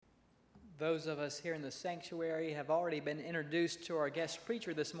Those of us here in the sanctuary have already been introduced to our guest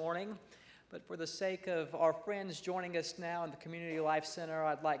preacher this morning, but for the sake of our friends joining us now in the Community Life Center,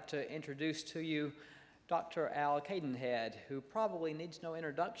 I'd like to introduce to you Dr. Al Cadenhead, who probably needs no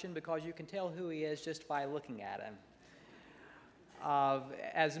introduction because you can tell who he is just by looking at him.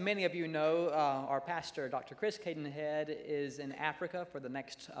 As many of you know, our pastor, Dr. Chris Cadenhead, is in Africa for the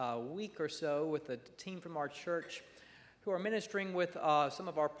next week or so with a team from our church who are ministering with some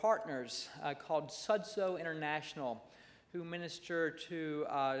of our partners called Sudso International, who minister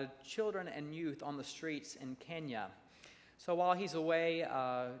to children and youth on the streets in Kenya. So while he's away,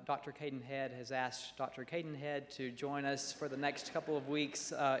 Dr. Cadenhead has asked Dr. Cadenhead to join us for the next couple of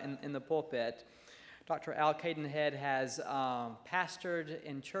weeks in the pulpit. Dr. Al Cadenhead has pastored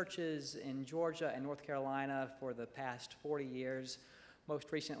in churches in Georgia and North Carolina for the past 40 years.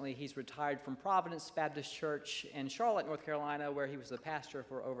 Most recently, he's retired from Providence Baptist Church in Charlotte, North Carolina, where he was the pastor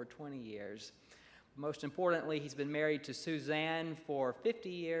for over 20 years. Most importantly, he's been married to Suzanne for 50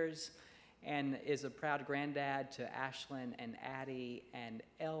 years and is a proud granddad to Ashlyn and Addie and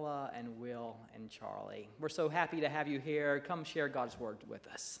Ella and Will and Charlie. We're so happy to have you here. Come share God's word with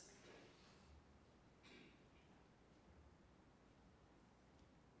us.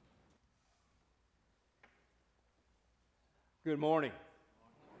 Good morning.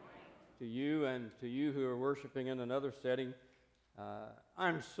 To you and to you who are worshiping in another setting.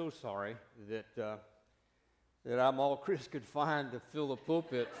 I'm so sorry that I'm all Chris could find to fill the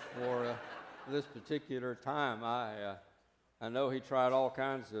pulpit for this particular time. I know he tried all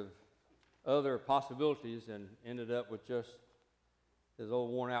kinds of other possibilities and ended up with just his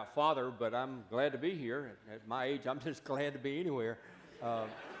old worn-out father, but I'm glad to be here. At my age, I'm just glad to be anywhere.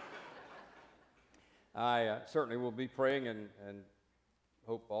 I certainly will be praying and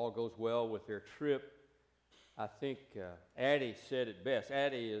hope all goes well with their trip. I think Addie said it best.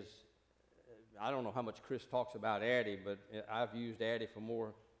 Addie is, I don't know how much Chris talks about Addie, but I've used Addie for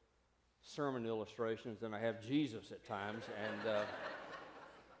more sermon illustrations than I have Jesus at times.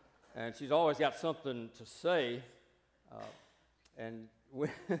 And she's always got something to say. And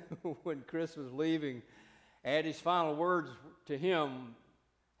when Chris was leaving, Addie's final words to him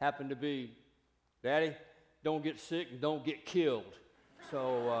happened to be, "Daddy, don't get sick and don't get killed."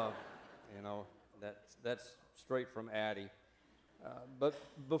 So, that's straight from Addie. But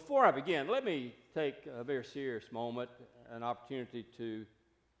before I begin, let me take a very serious moment, an opportunity to,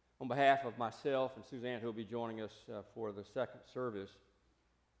 on behalf of myself and Suzanne, who will be joining us for the second service,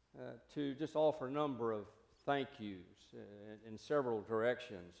 to just offer a number of thank yous in several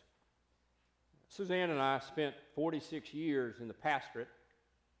directions. Suzanne and I spent 46 years in the pastorate,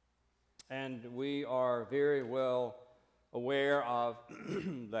 and we are very well aware of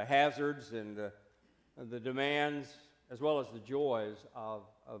the hazards and the demands as well as the joys of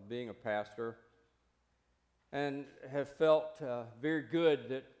being a pastor, and have felt very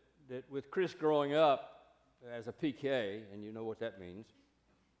good that with Chris growing up as a PK, and you know what that means,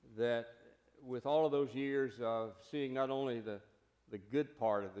 that with all of those years of seeing not only the good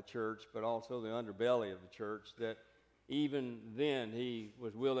part of the church but also the underbelly of the church, that even then he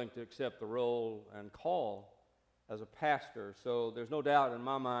was willing to accept the role and call as a pastor. So there's no doubt in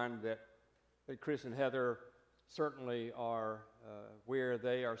my mind that Chris and Heather certainly are where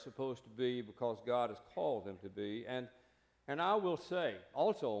they are supposed to be because God has called them to be. And I will say,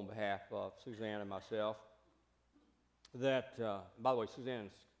 also on behalf of Suzanne and myself, that, by the way,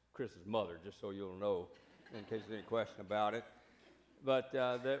 Suzanne's Chris's mother, just so you'll know, in case there's any question about it, but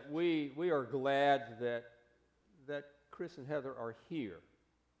that we are glad that Chris and Heather are here.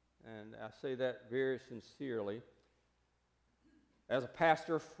 And I say that very sincerely. As a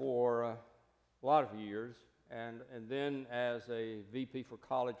pastor for a lot of years, and then as a VP for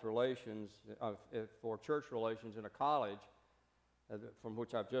college relations, for church relations in a college, from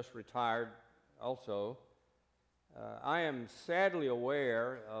which I've just retired also, I am sadly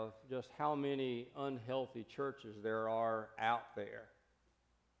aware of just how many unhealthy churches there are out there.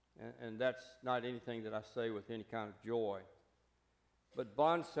 And that's not anything that I say with any kind of joy. But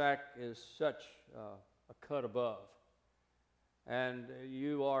Bonsack is such a cut above. And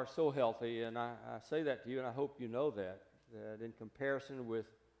you are so healthy, and I say that to you, and I hope you know that in comparison with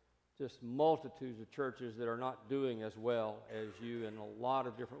just multitudes of churches that are not doing as well as you in a lot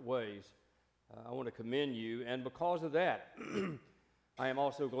of different ways, I want to commend you. And because of that, I am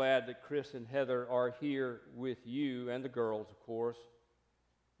also glad that Chris and Heather are here with you, and the girls, of course.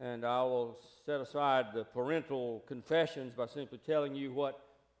 And I will set aside the parental confessions by simply telling you what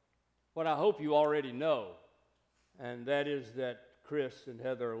I hope you already know. And that is that Chris and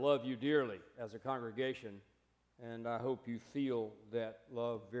Heather love you dearly as a congregation, and I hope you feel that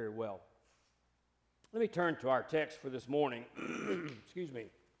love very well. Let me turn to our text for this morning. Excuse me.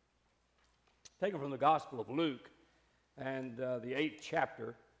 Taken from the Gospel of Luke and the 8th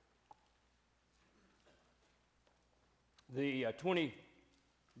chapter.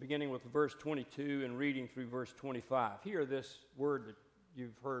 Beginning with verse 22 and reading through verse 25. Hear this word that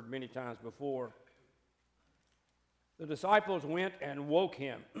you've heard many times before. The disciples went and woke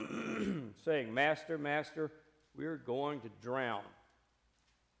him, saying, Master, Master, we're going to drown.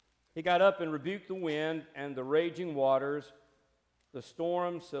 He got up and rebuked the wind and the raging waters. The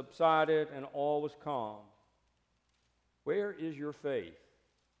storm subsided and all was calm. Where is your faith?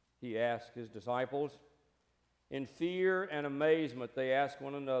 He asked his disciples. In fear and amazement, they asked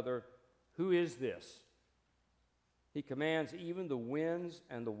one another, Who is this? He commands even the winds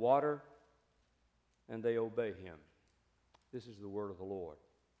and the water, and they obey him. This is the word of the Lord.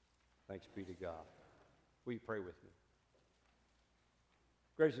 Thanks be to God. Will you pray with me?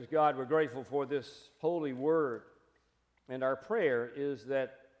 Gracious God, we're grateful for this holy word, and our prayer is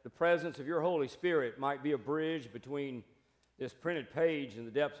that the presence of your Holy Spirit might be a bridge between this printed page and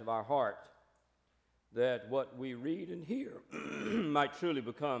the depths of our heart, that what we read and hear might truly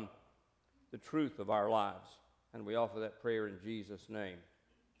become the truth of our lives. And we offer that prayer in Jesus' name.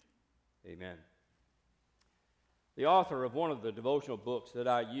 Amen. The author of one of the devotional books that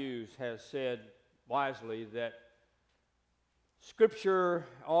I use has said wisely that Scripture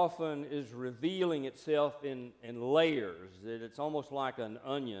often is revealing itself in layers, that it's almost like an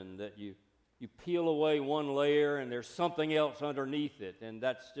onion, that you peel away one layer and there's something else underneath it, and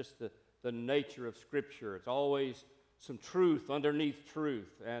that's just the nature of Scripture. It's always some truth underneath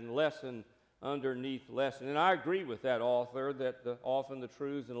truth and lesson underneath lesson. And I agree with that author that often the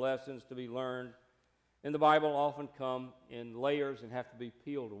truths and lessons to be learned in the Bible often come in layers and have to be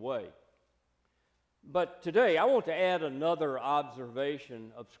peeled away. But today I want to add another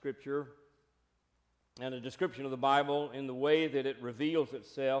observation of Scripture and a description of the Bible in the way that it reveals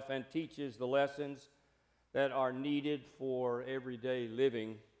itself and teaches the lessons that are needed for everyday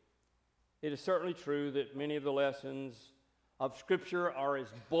living. It is certainly true that many of the lessons of Scripture are as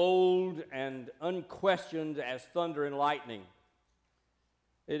bold and unquestioned as thunder and lightning.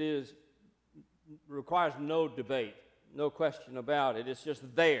 It requires no debate, no question about it. It's just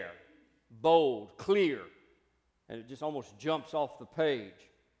there. Bold, clear, and it just almost jumps off the page.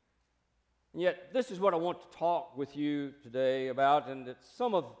 And yet, this is what I want to talk with you today about, and that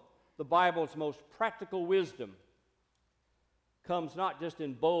some of the Bible's most practical wisdom comes not just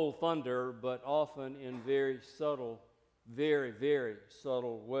in bold thunder, but often in very subtle, very, very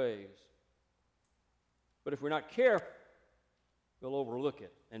subtle ways. But if we're not careful, we'll overlook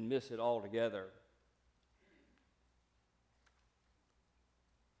it and miss it altogether.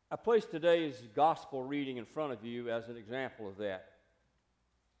 I place today's gospel reading in front of you as an example of that.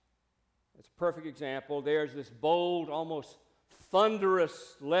 It's a perfect example. There's this bold, almost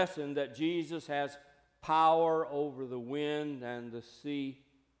thunderous lesson that Jesus has power over the wind and the sea,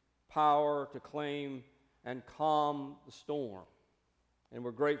 power to claim and calm the storm. And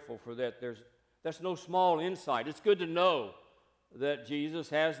we're grateful for that. That's no small insight. It's good to know that Jesus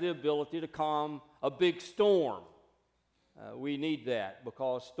has the ability to calm a big storm. We need that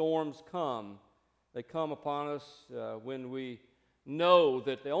because storms come. They come upon us when we know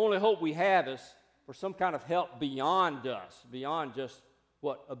that the only hope we have is for some kind of help beyond us, beyond just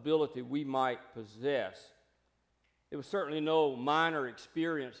what ability we might possess. It was certainly no minor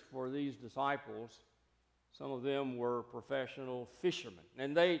experience for these disciples. Some of them were professional fishermen,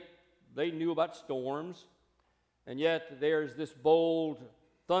 and they knew about storms, and yet there's this bold,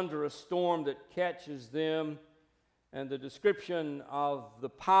 thunderous storm that catches them. And the description of the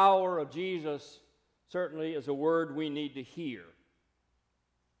power of Jesus certainly is a word we need to hear.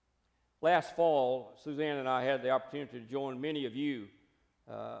 Last fall, Suzanne and I had the opportunity to join many of you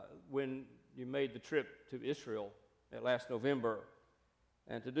when you made the trip to Israel last November,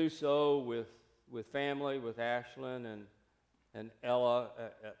 and to do so with family, with Ashlyn and Ella.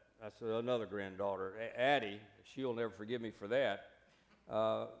 That's another granddaughter, Addie. She'll never forgive me for that.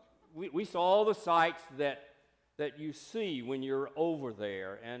 We saw all the sights that you see when you're over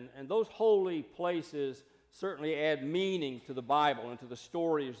there. And those holy places certainly add meaning to the Bible and to the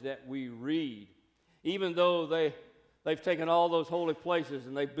stories that we read. Even though they've taken all those holy places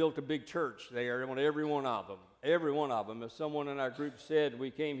and they've built a big church there on every one of them. Every one of them. As someone in our group said,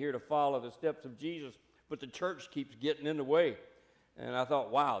 we came here to follow the steps of Jesus, but the church keeps getting in the way. And I thought,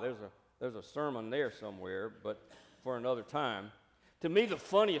 wow, there's a sermon there somewhere, but for another time. To me, the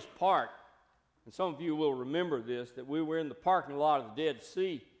funniest part, and some of you will remember this, that we were in the parking lot of the Dead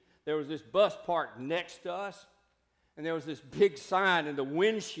Sea. There was this bus parked next to us, and there was this big sign in the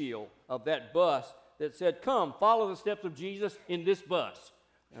windshield of that bus that said, "Come, follow the steps of Jesus in this bus."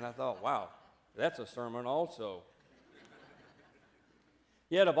 And I thought, wow, that's a sermon also.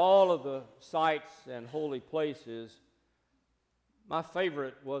 Yet of all of the sights and holy places, my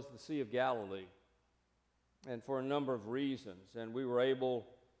favorite was the Sea of Galilee, and for a number of reasons. And we were able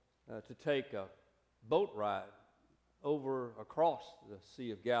to take a boat ride across the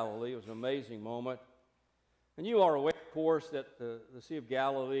Sea of Galilee. It was an amazing moment. And you are aware, of course, that the Sea of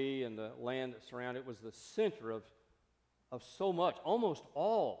Galilee and the land that surrounded it was the center of so much, almost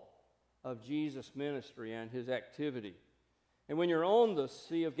all of Jesus' ministry and his activity. And when you're on the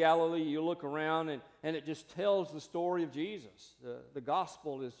Sea of Galilee, you look around and it just tells the story of Jesus. The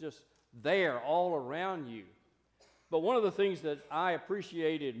gospel is just there all around you. But one of the things that I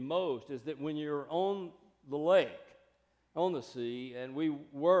appreciated most is that when you're on the lake, on the sea, and we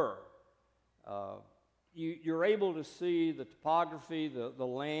were, you're able to see the topography, the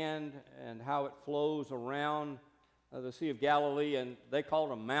land, and how it flows around the Sea of Galilee, and they call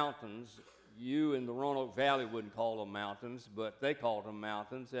them mountains. You in the Roanoke Valley wouldn't call them mountains, but they called them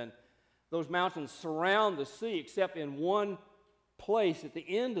mountains. And those mountains surround the sea, except in one place at the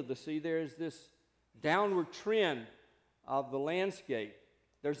end of the sea, there's this downward trend of the landscape.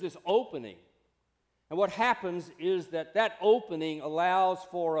 There's this opening. And what happens is that opening allows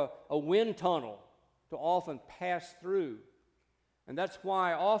for a wind tunnel to often pass through. And that's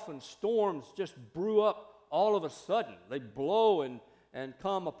why often storms just brew up all of a sudden. They blow and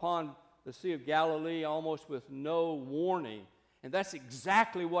come upon the Sea of Galilee almost with no warning. And that's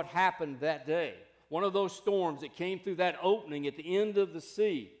exactly what happened that day. One of those storms that came through that opening at the end of the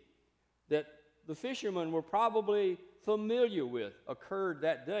sea that the fishermen were probably familiar with occurred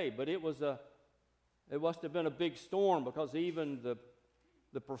that day. But it must have been a big storm, because even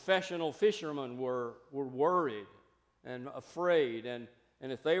the professional fishermen were worried and afraid. And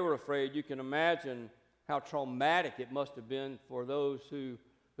if they were afraid, you can imagine how traumatic it must have been for those who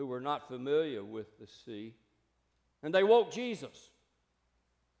were not familiar with the sea. And they woke Jesus,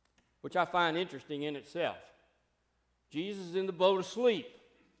 which I find interesting in itself. Jesus is in the boat asleep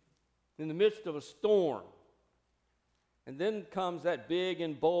in the midst of a storm. And then comes that big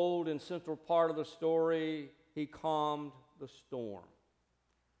and bold and central part of the story. He calmed the storm.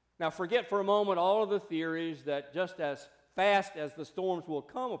 Now forget for a moment all of the theories that just as fast as the storms will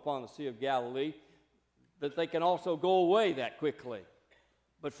come upon the Sea of Galilee, that they can also go away that quickly.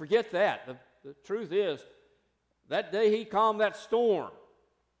 But forget that. The truth is, that day he calmed that storm.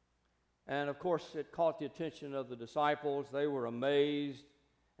 And of course, it caught the attention of the disciples. They were amazed.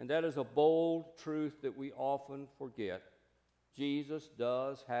 And that is a bold truth that we often forget. Jesus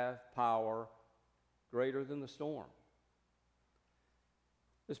does have power greater than the storm.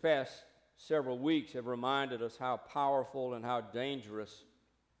 This past several weeks have reminded us how powerful and how dangerous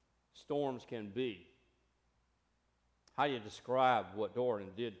storms can be. How do you describe what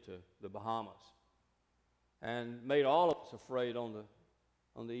Dorian did to the Bahamas and made all of us afraid on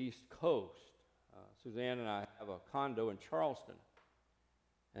the East Coast? Suzanne and I have a condo in Charleston,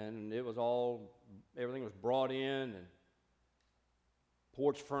 and everything was brought in and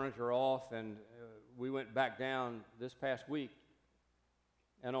porch furniture off, and we went back down this past week.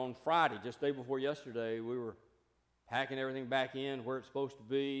 And on Friday, just the day before yesterday, we were packing everything back in where it's supposed to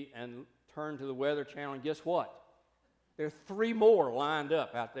be and turned to the Weather Channel, and guess what? There are 3 more lined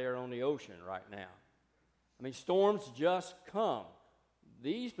up out there on the ocean right now. I mean, storms just come.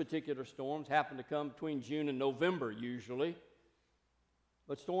 These particular storms happen to come between June and November usually,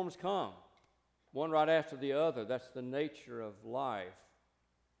 but storms come, one right after the other. That's the nature of life.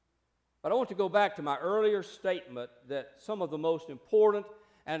 But I want to go back to my earlier statement that some of the most important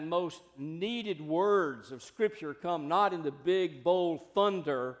and most needed words of Scripture come not in the big, bold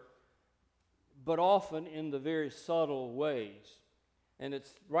thunder, but often in the very subtle ways. And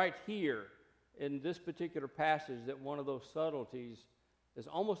it's right here in this particular passage that one of those subtleties is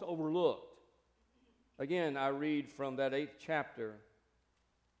almost overlooked. Again, I read from that 8th chapter.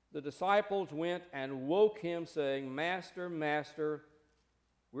 The disciples went and woke him, saying, "Master, Master,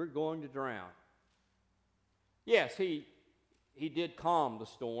 we're going to drown." Yes, he did calm the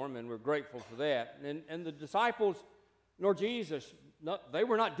storm, and we're grateful for that. And the disciples, nor Jesus, they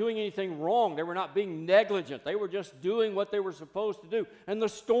were not doing anything wrong. They were not being negligent. They were just doing what they were supposed to do. And the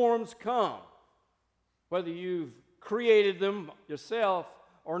storms come, whether you've created them yourself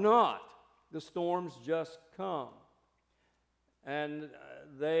or not. The storms just come. And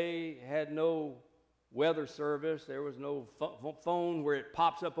they had no weather service. There was no phone where it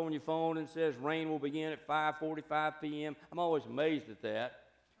pops up on your phone and says rain will begin at 5:45 p.m. I'm always amazed at that.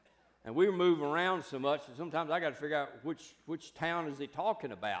 And we were moving around so much that sometimes I got to figure out which town is he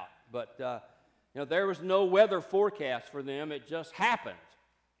talking about. But There was no weather forecast for them. It just happened.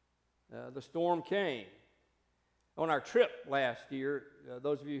 The storm came. On our trip last year,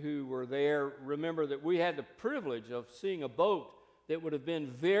 those of you who were there remember that we had the privilege of seeing a boat that would have been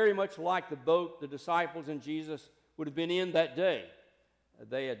very much like the boat the disciples and Jesus would have been in that day.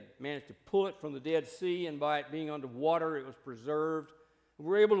 They had managed to pull it from the Dead Sea, and by it being underwater, it was preserved. We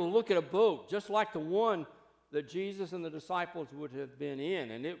were able to look at a boat just like the one that Jesus and the disciples would have been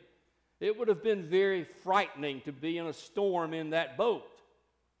in, and it would have been very frightening to be in a storm in that boat.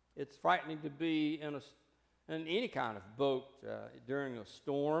 It's frightening to be in any kind of boat during a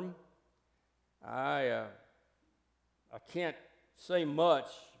storm. I can't say much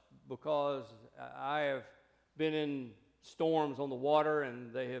because I have been in storms on the water,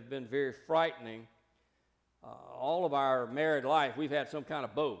 and they have been very frightening. All of our married life, we've had some kind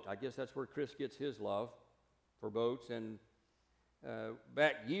of boat. I guess that's where Chris gets his love for boats. And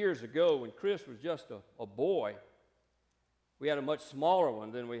back years ago, when Chris was just a boy, we had a much smaller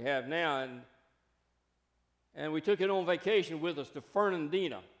one than we have now, and we took it on vacation with us to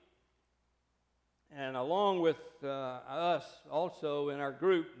Fernandina. And along with us also in our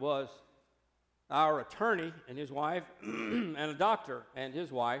group was our attorney and his wife, and a doctor and his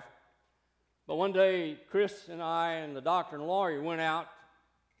wife. But one day, Chris and I and the doctor and lawyer went out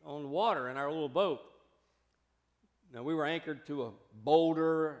on the water in our little boat. Now, we were anchored to a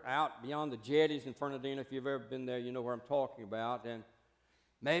boulder out beyond the jetties in Fernandina. If you've ever been there, you know where I'm talking about. And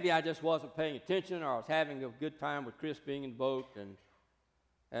maybe I just wasn't paying attention, or I was having a good time with Chris being in the boat,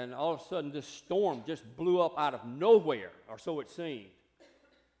 and all of a sudden this storm just blew up out of nowhere, or so it seemed.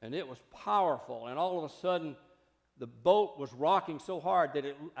 And it was powerful, and all of a sudden the boat was rocking so hard that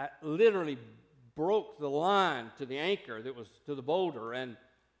it literally broke the line to the anchor that was to the boulder, and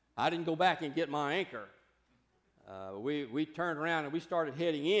I didn't go back and get my anchor. We turned around and we started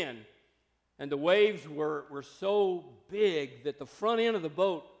heading in, and the waves were so big that the front end of the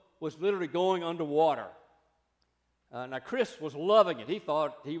boat was literally going underwater. Now, Chris was loving it. He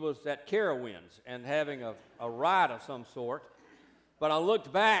thought he was at Carowinds and having a ride of some sort. But I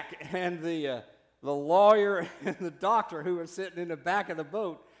looked back, and the lawyer and the doctor who were sitting in the back of the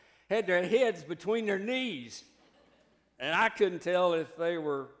boat had their heads between their knees. And I couldn't tell if they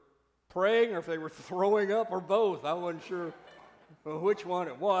were praying or if they were throwing up or both. I wasn't sure which one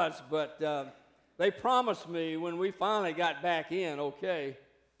it was. But they promised me when we finally got back in, okay,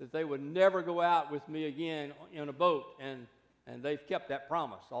 that they would never go out with me again in a boat. And they've kept that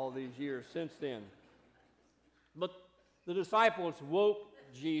promise all these years since then. But the disciples woke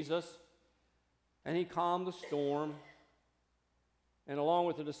Jesus, and he calmed the storm. And along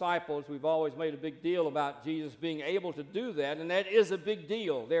with the disciples, we've always made a big deal about Jesus being able to do that, and that is a big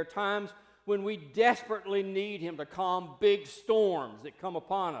deal. There are times when we desperately need him to calm big storms that come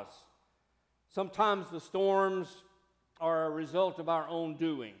upon us. Sometimes the storms are a result of our own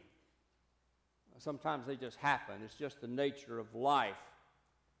doing. Sometimes they just happen. It's just the nature of life.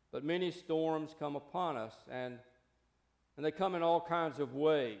 But many storms come upon us, and they come in all kinds of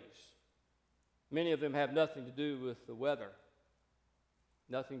ways. Many of them have nothing to do with the weather.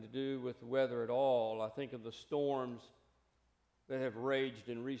 Nothing to do with the weather at all. I think of the storms that have raged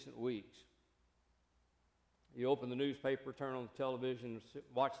in recent weeks. You open the newspaper, turn on the television,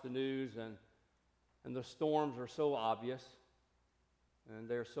 watch the news, and the storms are so obvious, and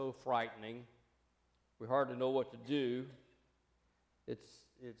they're so frightening. We hardly know what to do. It's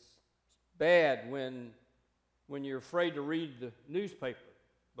bad when you're afraid to read the newspaper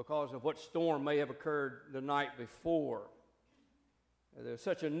because of what storm may have occurred the night before. There's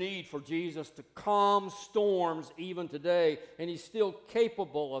such a need for Jesus to calm storms even today, and he's still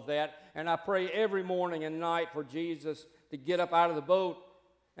capable of that. And I pray every morning and night for Jesus to get up out of the boat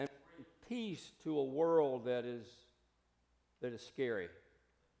and bring peace to a world that is scary.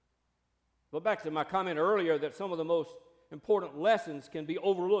 But back to my comment earlier that some of the most important lessons can be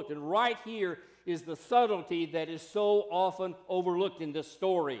overlooked, and right here is the subtlety that is so often overlooked in this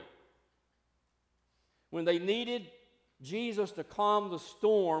story. When they needed Jesus to calm the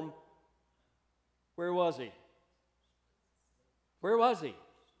storm, where was he? Where was he?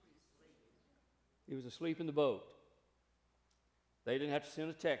 He was asleep in the boat. They didn't have to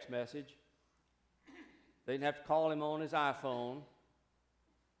send a text message. They didn't have to call him on his iPhone.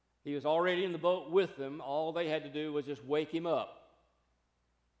 He was already in the boat with them. All they had to do was just wake him up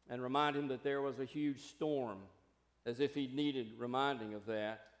and remind him that there was a huge storm, as if he needed reminding of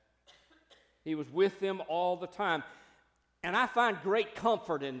that. He was with them all the time. And I find great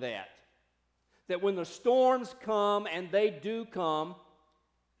comfort in that when the storms come, and they do come,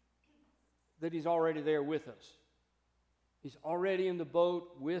 that he's already there with us. He's already in the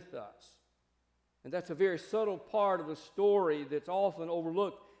boat with us. And that's a very subtle part of the story that's often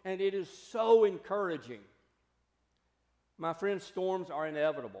overlooked, and it is so encouraging. My friends, storms are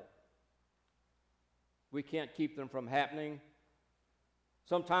inevitable. We can't keep them from happening.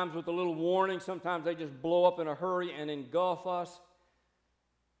 Sometimes with a little warning, sometimes they just blow up in a hurry and engulf us.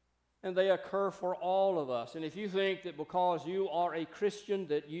 And they occur for all of us. And if you think that because you are a Christian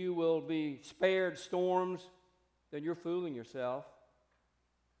that you will be spared storms, then you're fooling yourself.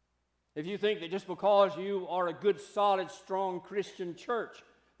 If you think that just because you are a good, solid, strong Christian church,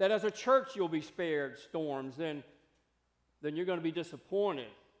 that as a church you'll be spared storms, then you're going to be disappointed.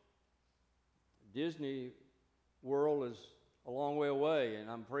 Disney World is a long way away, and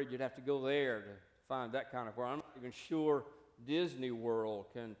I'm afraid you'd have to go there to find that kind of world. I'm not even sure Disney World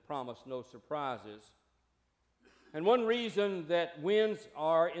can promise no surprises. And one reason that winds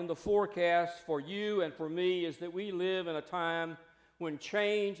are in the forecast for you and for me is that we live in a time when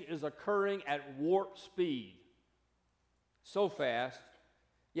change is occurring at warp speed. So fast.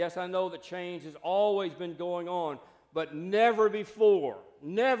 Yes, I know that change has always been going on, but never before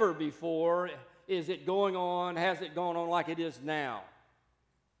has it gone on like it is now.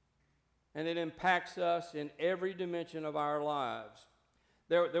 And it impacts us in every dimension of our lives.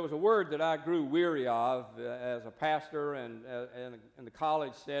 There was a word that I grew weary of as a pastor and in the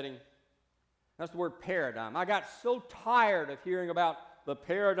college setting. That's the word paradigm. I got so tired of hearing about the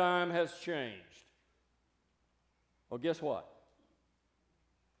paradigm has changed. Well, guess what?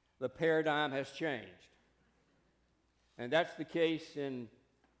 The paradigm has changed. And that's the case in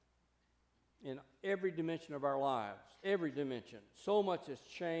every dimension of our lives. Every dimension. So much has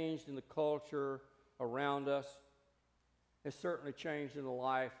changed in the culture around us. It's certainly changed in the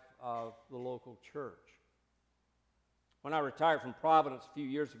life of the local church. When I retired from Providence a few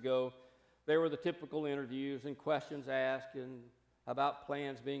years ago, there were the typical interviews and questions asked and about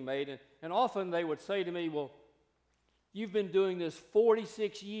plans being made. And often they would say to me, well, you've been doing this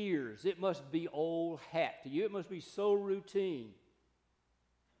 46 years. It must be old hat to you. It must be so routine.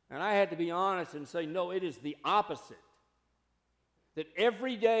 And I had to be honest and say, no, it is the opposite. That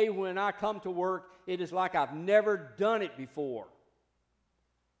every day when I come to work, it is like I've never done it before.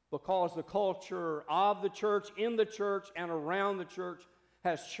 Because the culture of the church, in the church, and around the church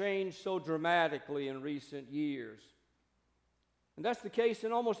has changed so dramatically in recent years. And that's the case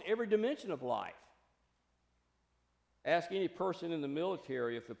in almost every dimension of life. Ask any person in the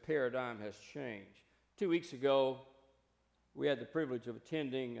military if the paradigm has changed. 2 weeks ago, we had the privilege of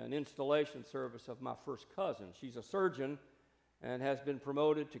attending an installation service of my first cousin. She's a surgeon and has been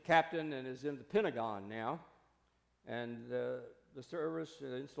promoted to captain and is in the Pentagon now. And the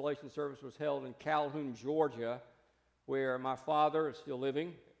installation service was held in Calhoun, Georgia, where my father is still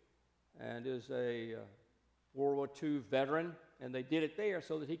living and is a World War II veteran. And they did it there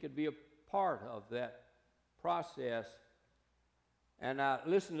so that he could be a part of that process. And I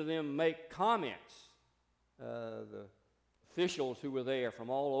listened to them make comments, the officials who were there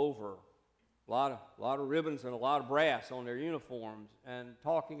from all over, a lot of ribbons and a lot of brass on their uniforms, and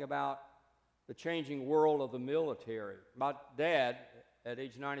talking about the changing world of the military. My dad, at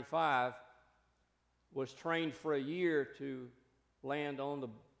age 95, was trained for a year to land on the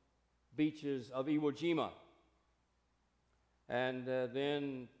beaches of Iwo Jima, and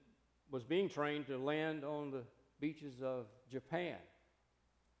then was being trained to land on the beaches of Japan.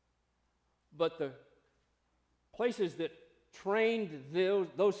 But the places that trained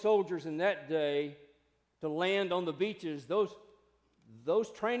those soldiers in that day to land on the beaches,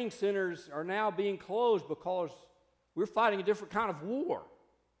 those training centers are now being closed because we're fighting a different kind of war.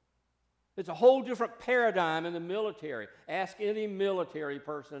 It's a whole different paradigm in the military. Ask any military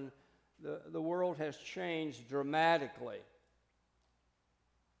person, the world has changed dramatically.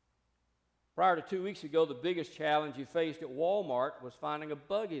 Prior to 2 weeks ago, the biggest challenge you faced at Walmart was finding a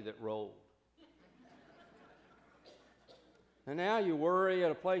buggy that rolled. And now you worry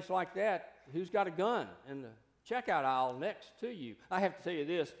at a place like that, who's got a gun in the checkout aisle next to you? I have to tell you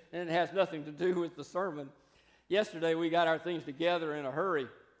this, and it has nothing to do with the sermon. Yesterday we got our things together in a hurry,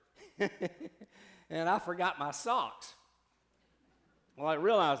 and I forgot my socks. Well, I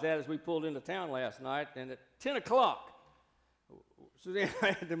realized that as we pulled into town last night, and at 10 o'clock, so then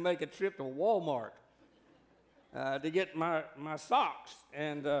I had to make a trip to Walmart to get my socks.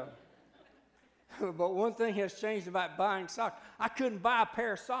 And but one thing has changed about buying socks. I couldn't buy a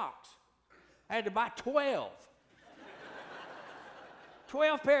pair of socks. I had to buy 12.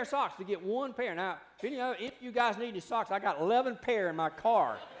 12 pair of socks to get one pair. Now, if you guys need any socks, I got 11 pair in my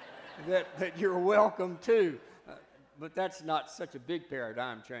car that you're welcome to. But that's not such a big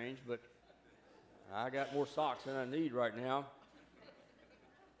paradigm change, but I got more socks than I need right now.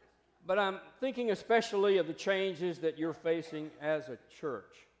 But I'm thinking especially of the changes that you're facing as a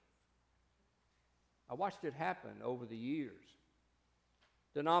church. I watched it happen over the years.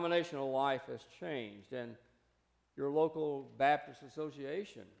 Denominational life has changed, and your local Baptist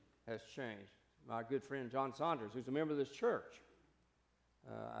association has changed. My good friend John Saunders, who's a member of this church,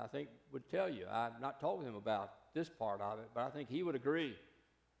 I think would tell you. I've not told him about this part of it, but I think he would agree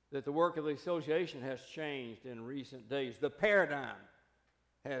that the work of the association has changed in recent days. The paradigm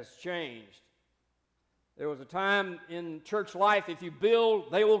has changed. There was a time in church life, if you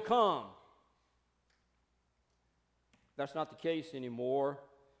build, they will come. That's not the case anymore.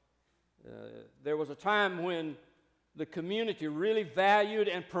 There was a time when the community really valued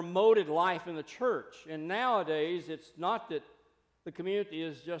and promoted life in the church. And nowadays, it's not that the community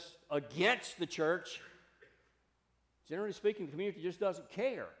is just against the church. Generally speaking, the community just doesn't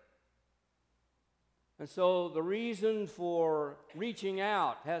care. And so the reason for reaching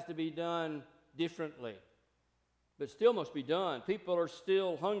out has to be done differently. But still must be done. People are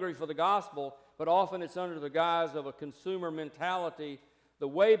still hungry for the gospel, but often it's under the guise of a consumer mentality. The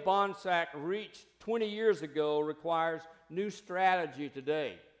way Bonsack reached 20 years ago requires new strategy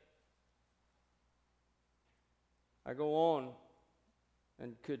today. I go on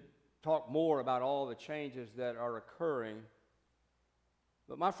and could talk more about all the changes that are occurring.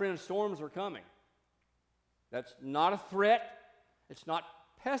 But my friends, storms are coming. That's not a threat. It's not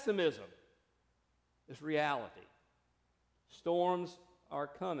pessimism. It's reality. Storms are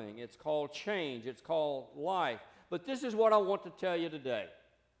coming. It's called change. It's called life. But this is what I want to tell you today.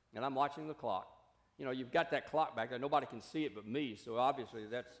 And I'm watching the clock. You know, you've got that clock back there. Nobody can see it but me, so obviously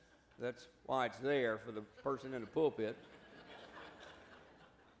that's why it's there for the person in the pulpit.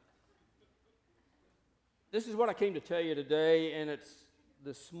 This is what I came to tell you today, and it's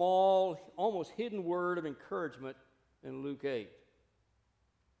the small, almost hidden word of encouragement in Luke 8.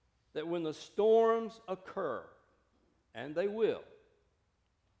 That when the storms occur, and they will,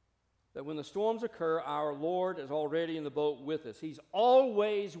 that when the storms occur, our Lord is already in the boat with us. He's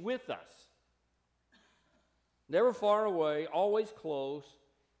always with us. Never far away, always close.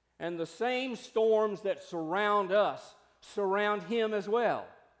 And the same storms that surround us surround him as well.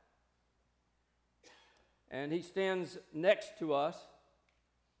 And he stands next to us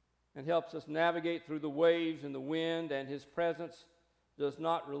and helps us navigate through the waves and the wind, and his presence does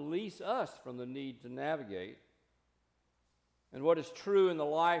not release us from the need to navigate. And what is true in the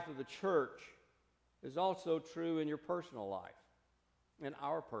life of the church is also true in your personal life, in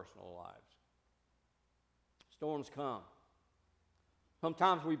our personal lives. Storms come.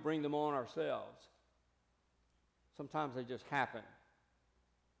 Sometimes we bring them on ourselves. Sometimes they just happen.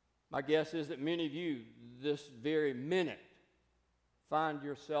 My guess is that many of you, this very minute, find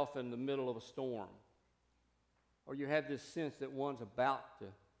yourself in the middle of a storm. Or you have this sense that one's about to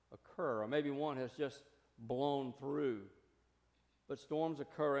occur, or maybe one has just blown through. But storms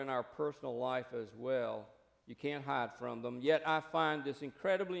occur in our personal life as well. You can't hide from them. Yet I find this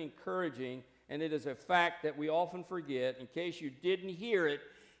incredibly encouraging, and it is a fact that we often forget. In case you didn't hear it,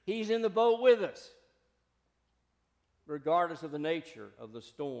 he's in the boat with us, regardless of the nature of the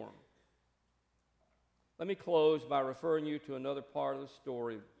storm. Let me close by referring you to another part of the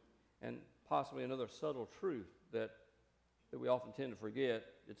story, and possibly another subtle truth that we often tend to forget.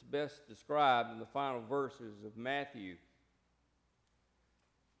 It's best described in the final verses of Matthew.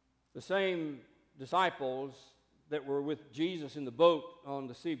 The same disciples that were with Jesus in the boat on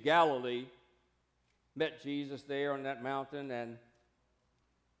the Sea of Galilee met Jesus there on that mountain, and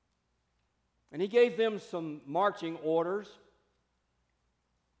he gave them some marching orders.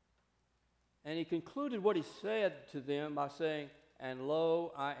 And he concluded what he said to them by saying, "And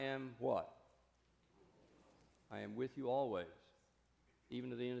lo, I am" what? "I am with you always,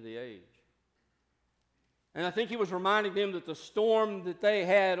 even to the end of the age." And I think he was reminding them that the storm that they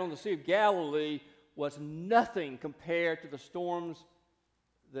had on the Sea of Galilee was nothing compared to the storms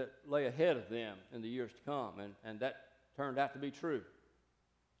that lay ahead of them in the years to come. And that turned out to be true.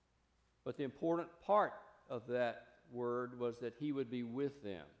 But the important part of that word was that he would be with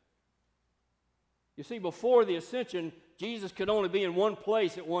them. You see, before the ascension, Jesus could only be in one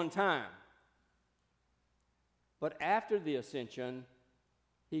place at one time. But after the ascension,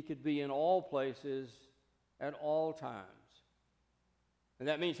 he could be in all places at all times. And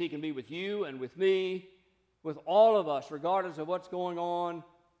that means he can be with you and with me, with all of us, regardless of what's going on,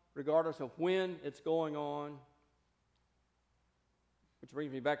 regardless of when it's going on. Which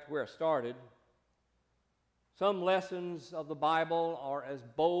brings me back to where I started. Some lessons of the Bible are as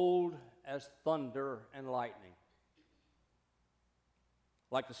bold as thunder and lightning.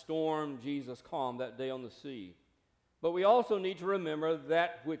 Like the storm Jesus calmed that day on the sea. But we also need to remember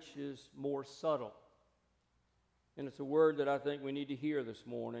that which is more subtle. And it's a word that I think we need to hear this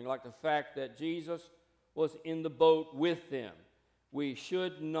morning, like the fact that Jesus was in the boat with them. We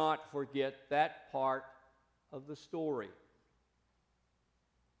should not forget that part of the story.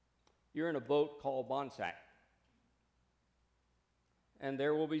 You're in a boat called Bonsack, and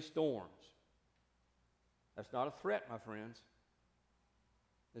there will be storms. That's not a threat, my friends.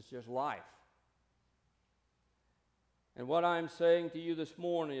 It's just life. And what I'm saying to you this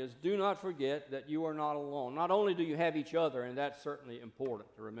morning is, do not forget that you are not alone. Not only do you have each other, and that's certainly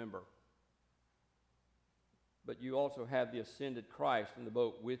important to remember, but you also have the ascended Christ in the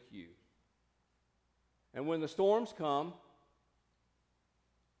boat with you. And when the storms come,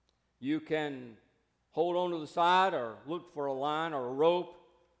 you can hold on to the side or look for a line or a rope,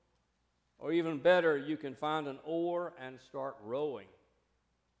 or even better, you can find an oar and start rowing.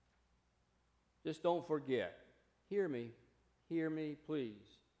 Just don't forget. Hear me, please.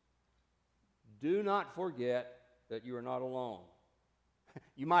 Do not forget that you are not alone.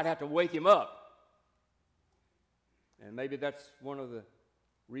 You might have to wake him up. And maybe that's one of the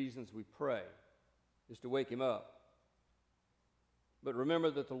reasons we pray, is to wake him up. But remember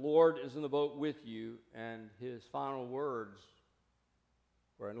that the Lord is in the boat with you, and his final words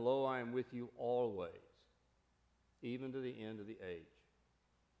were, "And lo, I am with you always, even to the end of the age."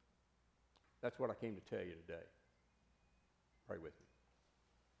 That's what I came to tell you today. Pray with me.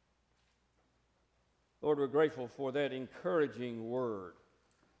 Lord, we're grateful for that encouraging word,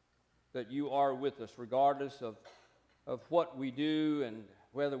 that you are with us regardless of what we do and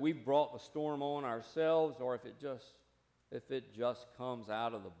whether we've brought the storm on ourselves or if it just comes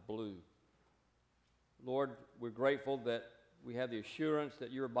out of the blue. Lord, we're grateful that we have the assurance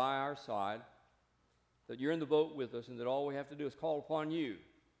that you're by our side, that you're in the boat with us, and that all we have to do is call upon you.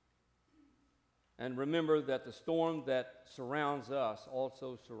 And remember that the storm that surrounds us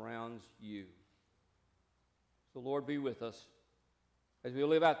also surrounds you. So, Lord, be with us as we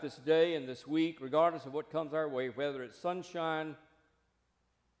live out this day and this week, regardless of what comes our way, whether it's sunshine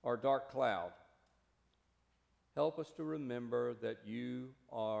or dark cloud. Help us to remember that you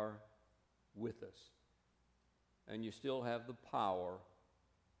are with us, and you still have the power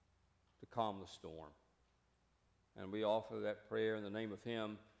to calm the storm. And we offer that prayer in the name of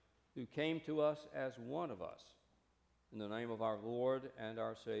him who came to us as one of us, in the name of our Lord and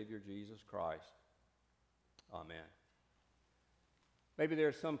our Savior, Jesus Christ. Amen. Maybe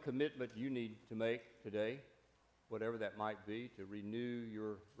there's some commitment you need to make today, whatever that might be, to renew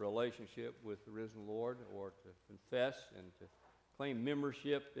your relationship with the risen Lord, or to confess and to claim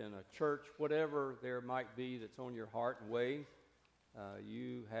membership in a church, whatever there might be that's on your heart and weighing.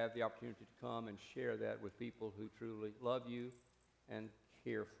 You have the opportunity to come and share that with people who truly love you and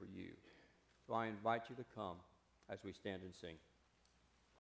care for you. So I invite you to come as we stand and sing.